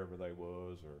or whatever they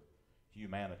was, or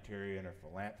humanitarian or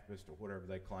philanthropist or whatever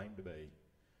they claim to be.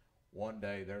 One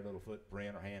day their little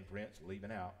footprint or handprints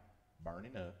leaving out,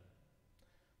 burning up.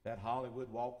 That Hollywood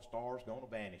walk of stars going to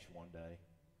vanish one day.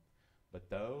 But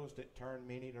those that turn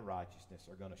many to righteousness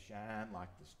are going to shine like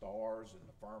the stars in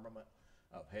the firmament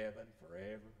of heaven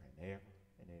forever and ever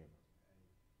and ever.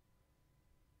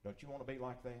 Don't you want to be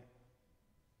like that?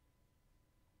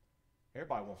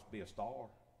 Everybody wants to be a star.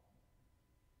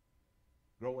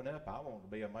 Growing up, I wanted to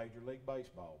be a Major League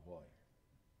Baseball player.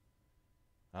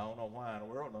 I don't know why in the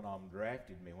world none of them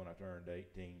drafted me when I turned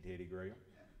 18, Teddy Graham.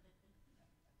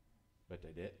 But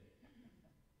they did.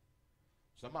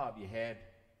 Some of you had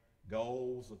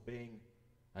goals of being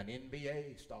an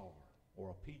NBA star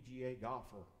or a PGA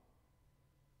golfer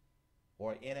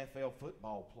or an NFL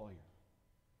football player.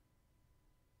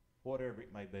 Whatever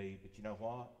it may be, but you know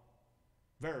what?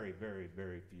 Very, very,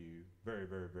 very few, very,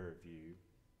 very, very few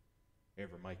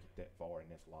ever make it that far in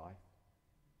this life.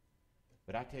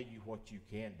 But I tell you what you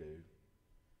can do.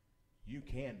 You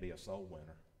can be a soul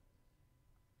winner.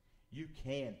 You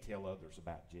can tell others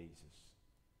about Jesus.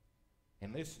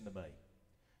 And listen to me.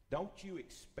 Don't you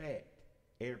expect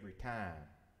every time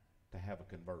to have a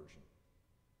conversion.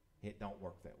 It don't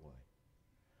work that way.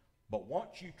 But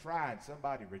once you try and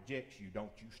somebody rejects you,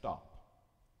 don't you stop.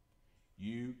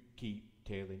 You keep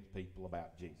telling people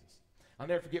about Jesus. I'll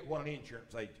never forget what an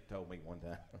insurance agent told me one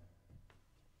time.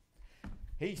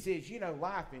 He says, you know,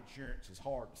 life insurance is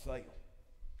hard to sell.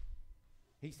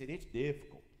 He said, it's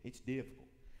difficult. It's difficult.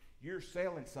 You're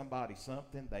selling somebody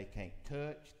something they can't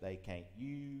touch, they can't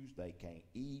use, they can't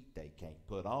eat, they can't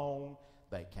put on,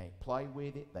 they can't play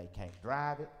with it, they can't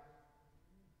drive it,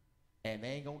 and they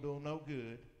ain't going to do them no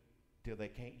good till they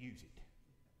can't use it.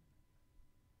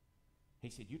 He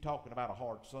said, you're talking about a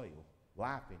hard sale.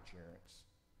 Life insurance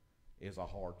is a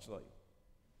hard sale.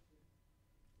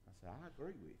 I said, I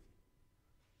agree with you.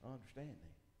 I understand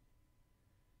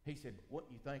that. He said,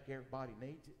 wouldn't you think everybody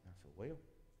needs it? I said, well,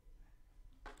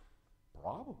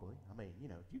 probably. I mean, you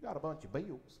know, if you got a bunch of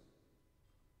bills,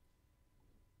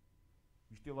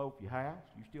 you still owe for your house,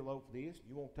 you still owe for this,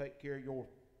 you want to take care of your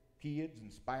kids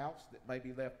and spouse that may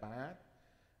be left behind,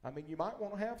 I mean, you might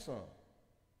want to have some.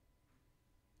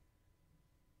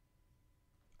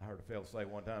 I heard a fellow say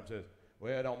one time, says,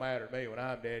 well, it don't matter to me. When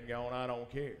I'm dead and gone, I don't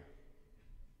care.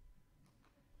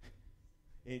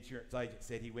 Insurance agent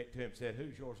said he went to him and said,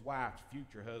 who's your wife's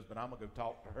future husband? I'm going to go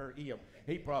talk to her.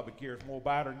 He probably cares more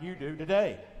about her than you do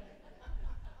today.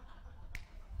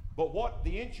 But what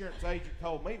the insurance agent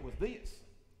told me was this.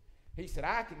 He said,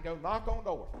 I can go knock on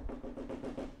doors.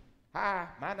 Hi,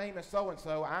 my name is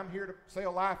so-and-so. I'm here to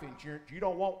sell life insurance. You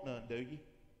don't want none, do you?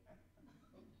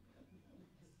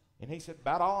 And he said,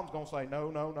 about all I'm going to say, no,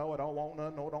 I don't want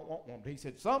none, no, I don't want one. But he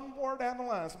said, somewhere down the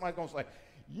line, somebody's going to say,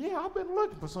 yeah, I've been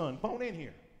looking for some. Come on in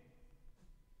here.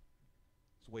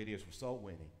 the way it is with soul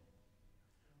winning.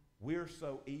 We're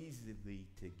so easy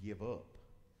to give up.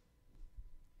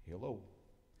 Hello.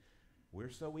 We're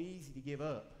so easy to give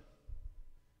up.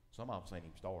 Some of us ain't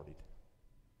even started.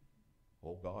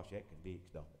 Oh gosh, that convicts,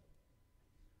 don't it?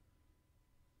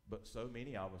 But so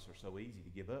many of us are so easy to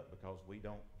give up because we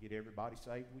don't get everybody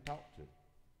saved we talk to.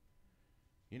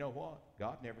 You know what?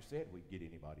 God never said we'd get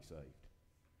anybody saved.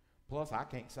 Plus, I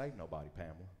can't save nobody,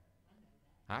 Pamela.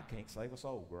 I can't save a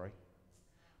soul, Gray.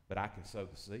 But I can sow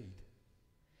the seed.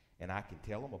 And I can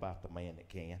tell them about the man that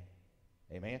can.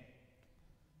 Amen?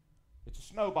 It's a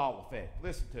snowball effect.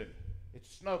 Listen to me. It's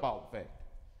a snowball effect.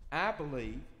 I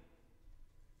believe,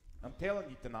 I'm telling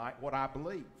you tonight what I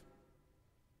believe.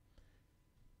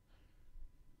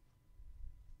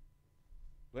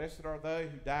 Blessed are they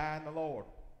who die in the Lord,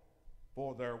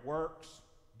 for their works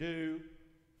do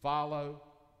follow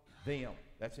them.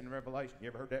 That's in Revelation. You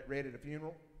ever heard that read at a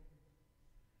funeral?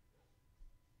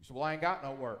 You say, well, I ain't got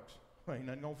no works. Ain't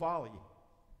nothing going to follow you.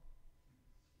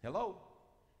 Hello?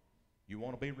 You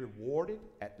want to be rewarded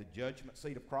at the judgment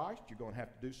seat of Christ, you're going to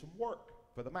have to do some work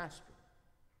for the Master.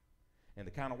 And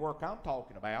the kind of work I'm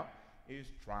talking about is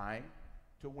trying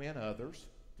to win others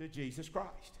to Jesus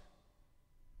Christ.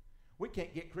 We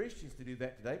can't get Christians to do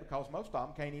that today because most of them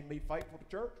can't even be faithful to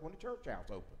church when the church house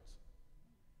opens.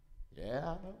 Yeah,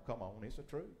 I know. Come on, it's the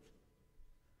truth.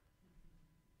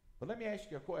 But let me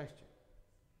ask you a question.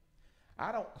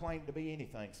 I don't claim to be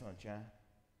anything, sunshine.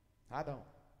 I don't.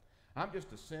 I'm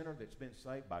just a sinner that's been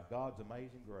saved by God's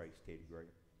amazing grace, Teddy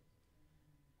Gregory.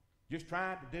 Just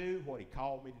trying to do what he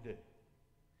called me to do.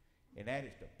 And that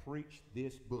is to preach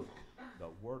this book, the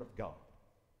Word of God.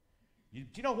 Do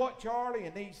you know what, Charlie?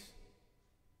 In these,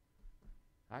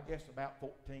 I guess about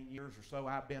 14 years or so,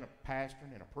 I've been a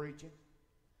pastoring and a preaching.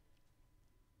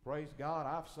 Praise God,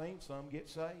 I've seen some get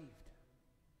saved.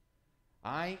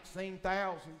 I ain't seen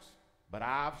thousands, but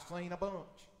I've seen a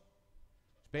bunch.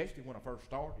 Especially when I first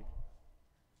started.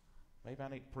 Maybe I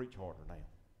need to preach harder now.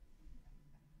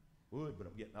 Would, but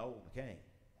I'm getting old and I can't.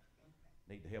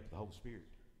 Need the help of the Holy Spirit.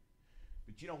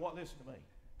 But you know what? Listen to me.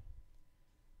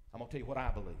 I'm going to tell you what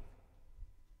I believe.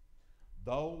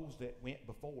 Those that went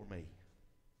before me,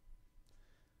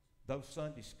 those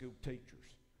Sunday school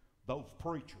teachers, those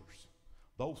preachers,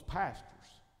 those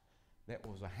pastors that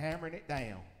was hammering it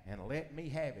down and letting me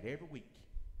have it every week.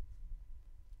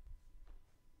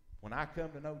 When I come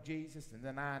to know Jesus and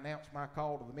then I announce my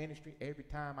call to the ministry, every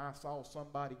time I saw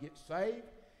somebody get saved,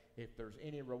 if there's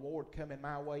any reward coming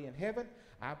my way in heaven,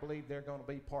 I believe they're going to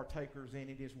be partakers in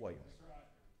it as well.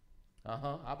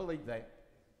 I believe that.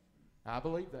 I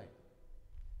believe that.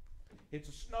 It's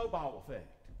a snowball effect.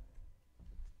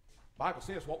 The Bible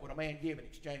says, what would a man give in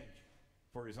exchange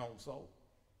for his own soul?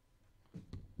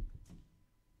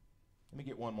 Let me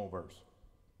get one more verse.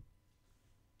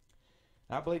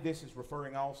 I believe this is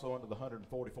referring also unto the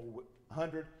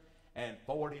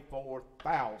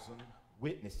 144,000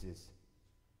 witnesses.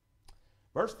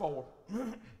 Verse 4.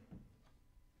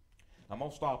 I'm going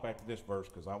to stop after this verse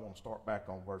because I want to start back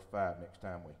on verse 5 next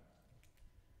time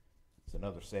it's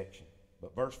another section.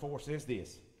 But verse 4 says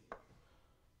this.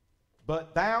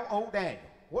 But thou, O Daniel.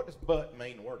 What does but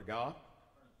mean in the Word of God?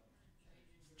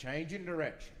 Changing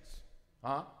directions.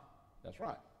 Huh? That's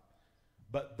right.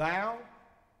 But thou,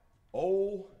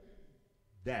 O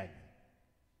Daniel,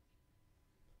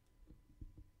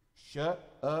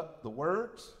 shut up the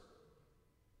words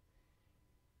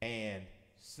and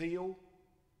seal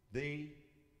the,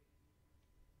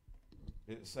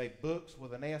 did it say books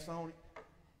with an S on it?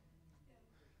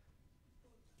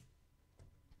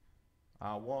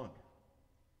 I wonder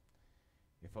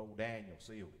if old Daniel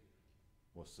sealed it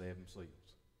with 7 seals,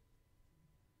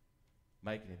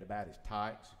 making it about as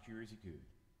tight, secure as he could.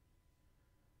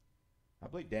 I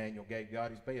believe Daniel gave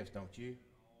God his best, don't you?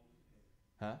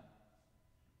 Huh?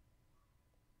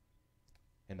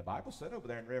 And the Bible said over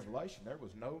there in Revelation, there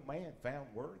was no man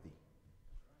found worthy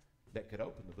that could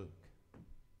open the book.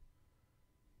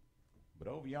 But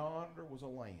over yonder was a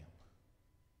lamb,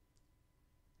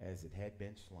 as it had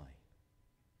been slain.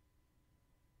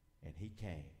 And he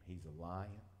came. He's a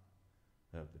lion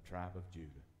of the tribe of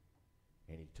Judah.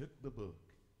 And he took the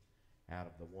book out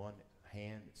of the one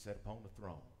hand that sat upon the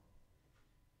throne.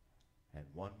 And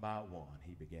one by one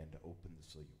he began to open the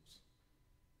seals,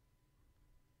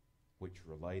 which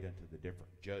relate unto the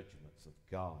different judgments of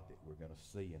God that we're going to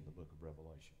see in the book of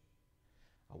Revelation.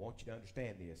 I want you to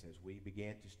understand this as we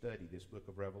begin to study this book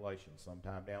of Revelation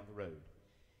sometime down the road.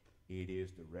 It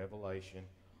is the revelation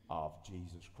of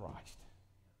Jesus Christ.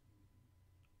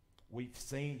 We've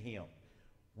seen him.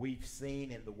 We've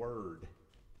seen in the Word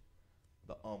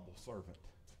the humble servant,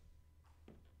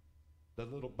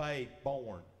 the little babe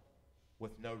born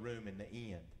with no room in the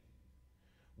inn.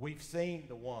 We've seen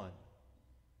the one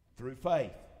through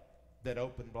faith that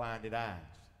opened blinded eyes,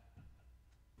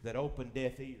 that opened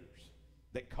deaf ears,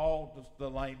 that called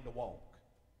the lame to walk.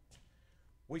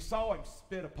 We saw him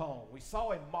spit upon. We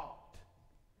saw him mocked.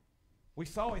 We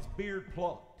saw his beard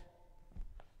plucked,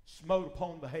 smote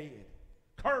upon the head,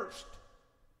 cursed.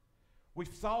 We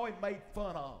saw him made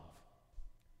fun of.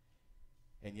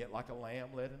 And yet, like a lamb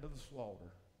led into the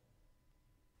slaughter,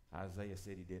 Isaiah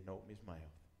said he didn't open his mouth.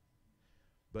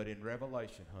 But in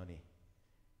Revelation, honey,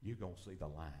 you're going to see the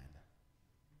lion.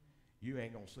 You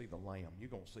ain't going to see the lamb.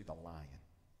 You're going to see the lion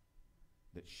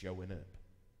that's showing up.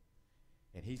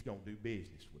 And he's going to do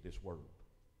business with this world.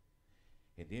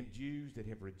 And them Jews that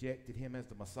have rejected him as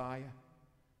the Messiah,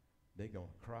 they're going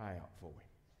to cry out for him.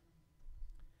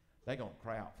 They're going to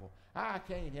cry out for him. I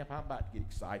can't help. I'm about to get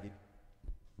excited.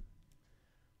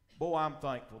 Boy, I'm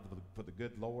thankful for the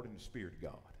good Lord and the Spirit of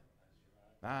God.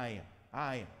 I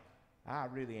am. I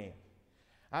really am.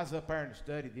 I was up there in the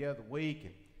study the other week,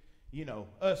 and, you know,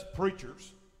 us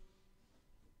preachers,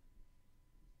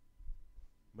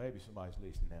 maybe somebody's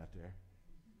listening out there.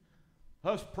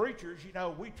 Us preachers, you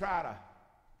know, we try to,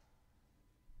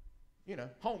 you know,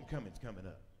 homecoming's coming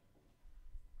up.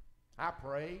 I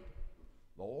prayed,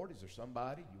 Lord, is there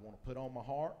somebody you want to put on my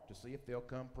heart to see if they'll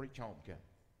come preach homecoming?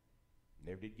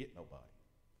 Never did get nobody.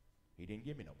 He didn't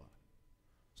give me nobody.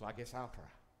 So I guess I'll try.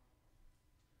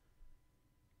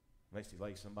 Unless he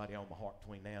lays somebody on my heart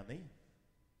between now and then.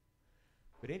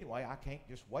 But anyway, I can't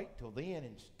just wait till then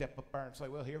and step up there and say,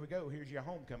 well, here we go. Here's your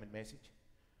homecoming message.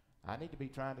 I need to be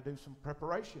trying to do some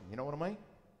preparation. You know what I mean?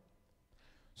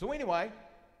 So anyway,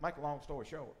 make a long story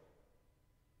short,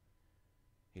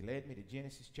 he led me to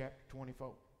Genesis chapter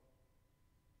 24.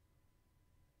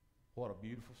 What a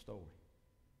beautiful story.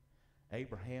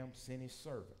 Abraham sent his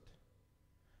servant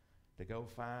to go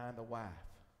find a wife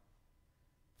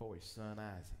for his son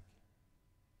Isaac.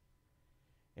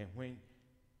 And when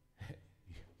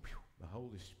the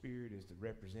Holy Spirit is the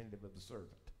representative of the servant,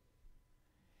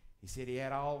 he said he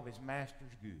had all of his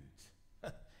master's goods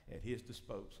at his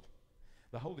disposal.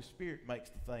 The Holy Spirit makes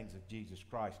the things of Jesus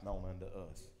Christ known unto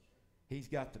us. He's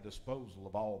got the disposal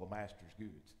of all the master's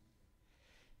goods.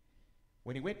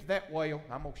 When he went to that well,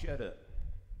 I'm going to shut up,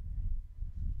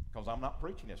 because I'm not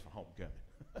preaching this for homecoming,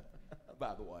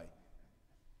 by the way.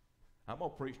 I'm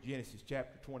going to preach Genesis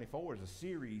chapter 24 as a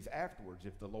series afterwards,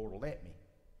 if the Lord will let me,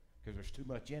 because there's too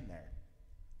much in there.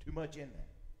 Too much in there.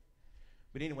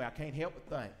 But anyway, I can't help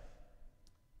but think.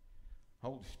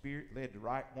 Holy Spirit led the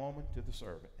right woman to the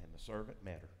servant, and the servant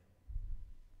met her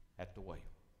at the well.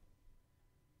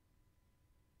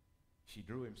 She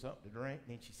drew him something to drink,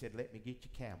 and then she said, let me get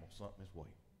your camel something as well.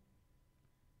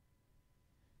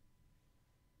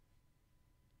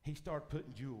 He started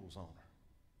putting jewels on her.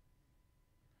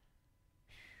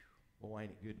 Boy,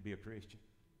 ain't it good to be a Christian?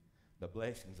 The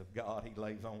blessings of God he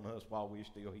lays on us while we're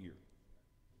still here.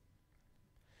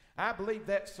 I believe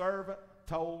that servant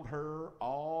told her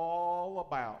all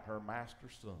about her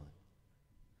master's son,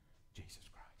 Jesus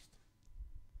Christ.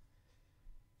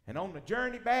 And on the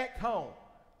journey back home,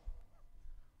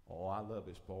 oh, I love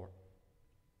this part.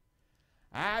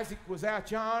 Isaac was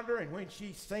out yonder, and when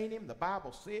she seen him, the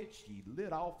Bible said she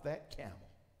lit off that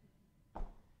camel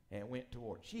and went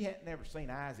toward him. She hadn't never seen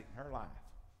Isaac in her life.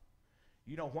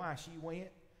 You know why she went?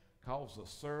 Because the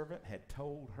servant had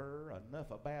told her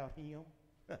enough about him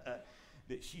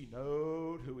that she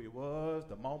knowed who he was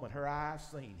the moment her eyes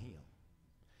seen him.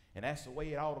 And that's the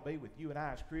way it ought to be with you and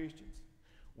I as Christians.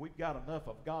 We've got enough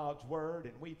of God's word,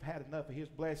 and we've had enough of his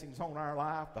blessings on our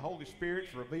life. The Holy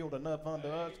Spirit's revealed enough unto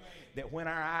us that when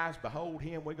our eyes behold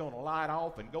him, we're going to light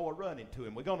off and go a-running to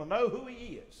him. We're going to know who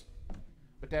he is.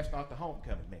 But that's not the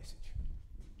homecoming message.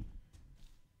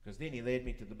 Because then he led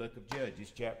me to the book of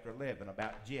Judges, chapter 11,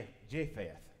 about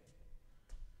Jephthah,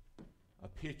 a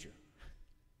picture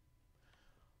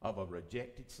of a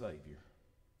rejected Savior,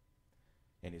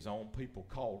 and his own people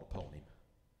called upon him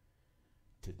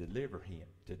to deliver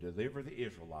the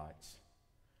Israelites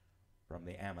from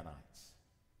the Ammonites.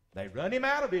 They run him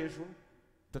out of Israel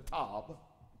to Tob.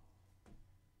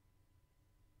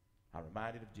 I'm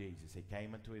reminded of Jesus. He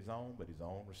came unto his own, but his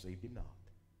own received him not.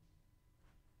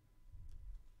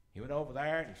 He went over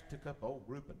there and he took up an old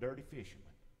group of dirty fishermen.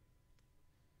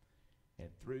 And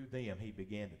through them he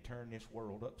began to turn this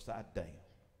world upside down.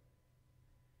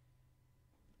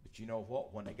 But you know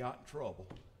what? When they got in trouble,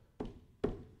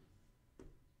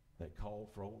 they called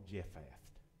for old Jephthah.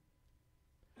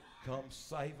 Come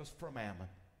save us from Ammon.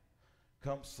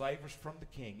 Come save us from the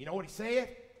king. You know what he said?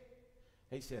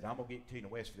 He said, I'm going to get to you in the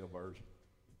Westfield version.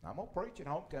 I'm going to preach at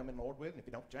homecoming, Lord willing, if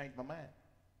you don't change my mind.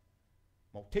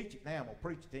 I'm going to teach it now. I'm going to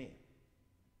preach it then.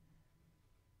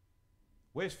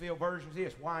 Westfield version is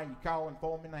this: why are you calling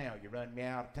for me now? You run me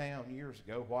out of town years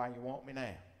ago. Why you want me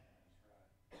now?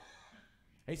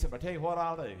 He said, I'll tell you what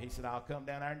I'll do. He said, I'll come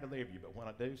down there and deliver you. But when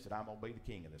I do, he said, I'm going to be the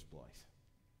king of this place.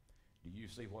 Do you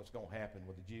see what's going to happen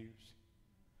with the Jews?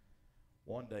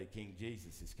 One day, King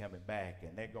Jesus is coming back,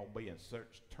 and they're going to be in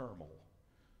such turmoil,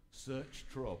 such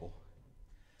trouble.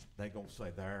 They're going to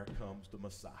say, there comes the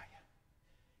Messiah.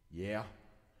 Yeah,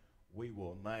 we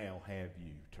will now have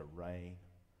you to reign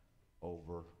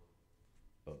over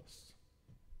us.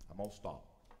 I'm going to stop.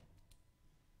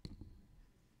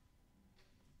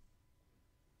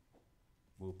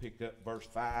 We'll pick up verse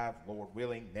 5, Lord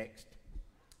willing, next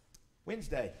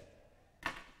Wednesday.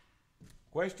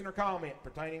 Question or comment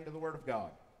pertaining to the Word of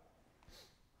God?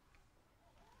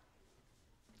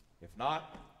 If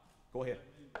not, go ahead.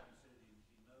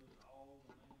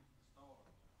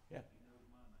 Yeah.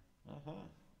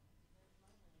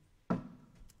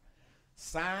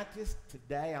 Scientists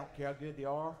today, I don't care how good they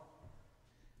are,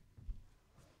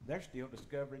 they're still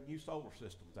discovering new solar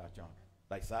systems out yonder.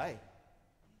 They say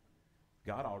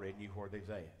God already knew where they's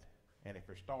at. And if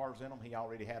there's stars in them, he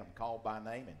already had them called by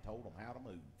name and told them how to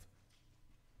move.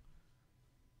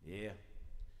 Yeah.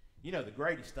 You know, the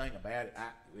greatest thing about it,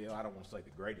 I don't want to say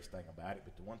the greatest thing about it,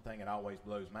 but the one thing that always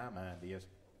blows my mind is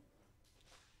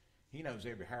he knows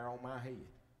every hair on my head.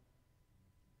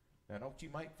 Now, don't you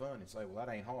make fun and say, well,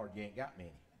 that ain't hard. You ain't got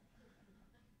many.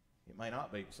 It may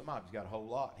not be, but somebody's got a whole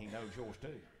lot, and he knows yours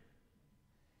too.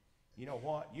 You know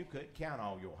what? You couldn't count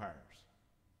all your hairs,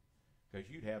 because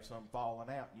you'd have some falling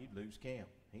out and you'd lose count.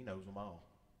 He knows them all.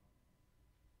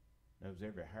 Knows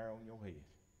every hair on your head.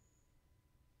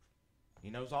 He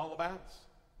knows all about us.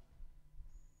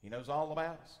 He knows all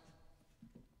about us.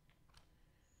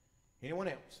 Anyone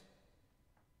else?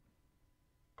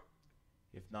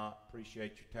 If not,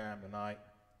 appreciate your time tonight.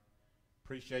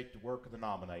 Appreciate the work of the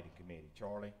nominating committee.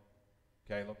 Charlie,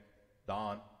 Caleb,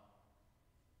 Don,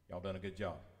 y'all done a good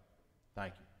job.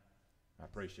 Thank you. I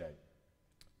appreciate it.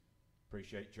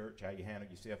 Appreciate, church, how you handle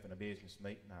yourself in a business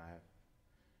meeting. I've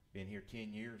been here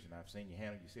 10 years, and I've seen you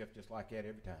handle yourself just like that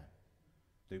every time.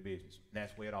 Do business. And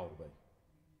that's the way it ought to be.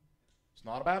 It's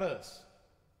not about us.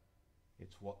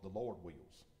 It's what the Lord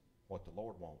wills, what the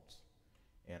Lord wants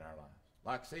in our lives.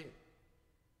 Like I said,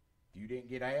 if you didn't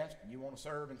get asked and you want to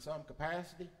serve in some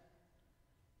capacity,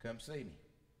 come see me.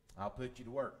 I'll put you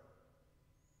to work.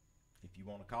 If you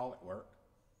want to call it work.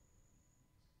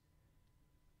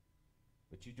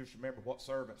 But you just remember what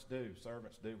servants do.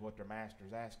 Servants do what their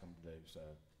masters ask them to do. So,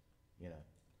 you know,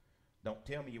 don't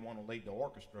tell me you want to lead the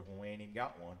orchestra when we ain't even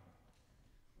got one.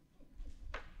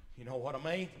 You know what I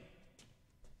mean?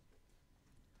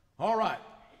 All right.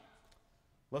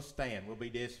 Let's stand. We'll be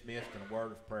dismissed in a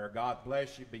word of prayer. God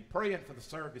bless you. Be praying for the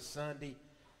service Sunday.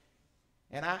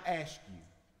 And I ask you,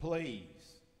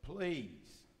 please, please,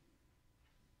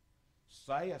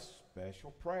 say a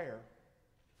special prayer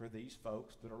for these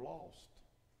folks that are lost,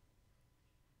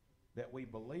 that we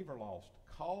believe are lost.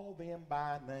 Call them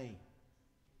by name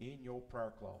in your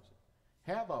prayer closet.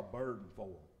 Have a burden for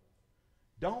them.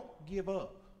 Don't give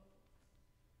up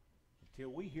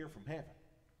until we hear from heaven.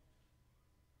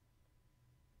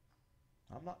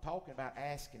 I'm not talking about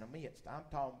asking amidst. I'm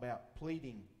talking about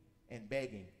pleading and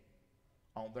begging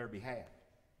on their behalf.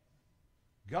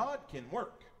 God can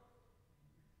work.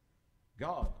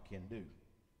 God can do.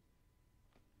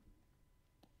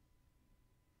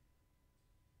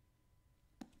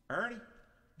 Ernie,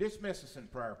 dismiss us in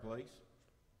prayer, please.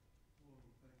 Lord,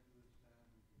 we thank you this time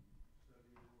we can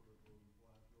study your word, Lord, and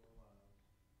apply it to our lives.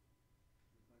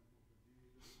 We're thankful for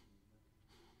Jesus, and we're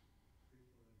thankful for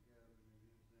people that are gathering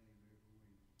in his name every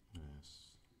week.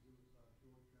 Yes. Forgive us our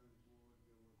shortcomings, Lord,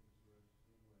 go with us the rest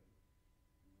of the way,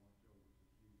 and watch over us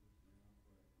in Jesus' name I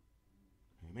pray.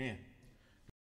 Amen. Amen.